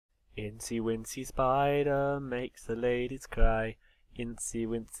Incy Wincy Spider makes the ladies cry. Incy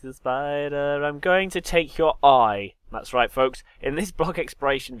Wincy Spider, I'm going to take your eye. That's right, folks. In this block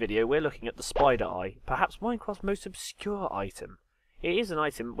exploration video, we're looking at the spider eye, perhaps Minecraft's most obscure item. It is an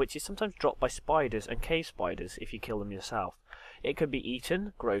item which is sometimes dropped by spiders and cave spiders if you kill them yourself. It can be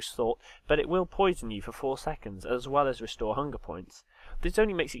eaten, gross thought, but it will poison you for 4 seconds, as well as restore hunger points. This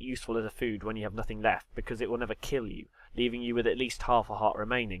only makes it useful as a food when you have nothing left, because it will never kill you, leaving you with at least half a heart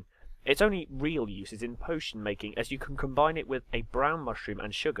remaining. Its only real use is in potion making, as you can combine it with a brown mushroom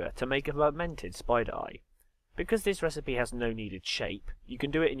and sugar to make a fermented spider eye. Because this recipe has no needed shape, you can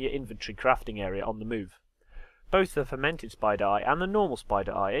do it in your inventory crafting area on the move. Both the fermented spider eye and the normal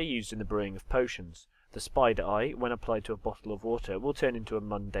spider eye are used in the brewing of potions. The spider eye, when applied to a bottle of water, will turn into a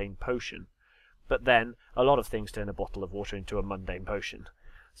mundane potion. But then, a lot of things turn a bottle of water into a mundane potion.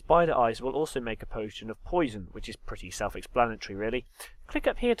 Spider eyes will also make a potion of poison, which is pretty self-explanatory really. Click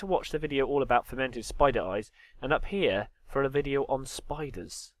up here to watch the video all about fermented spider eyes, and up here for a video on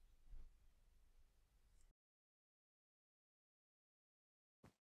spiders.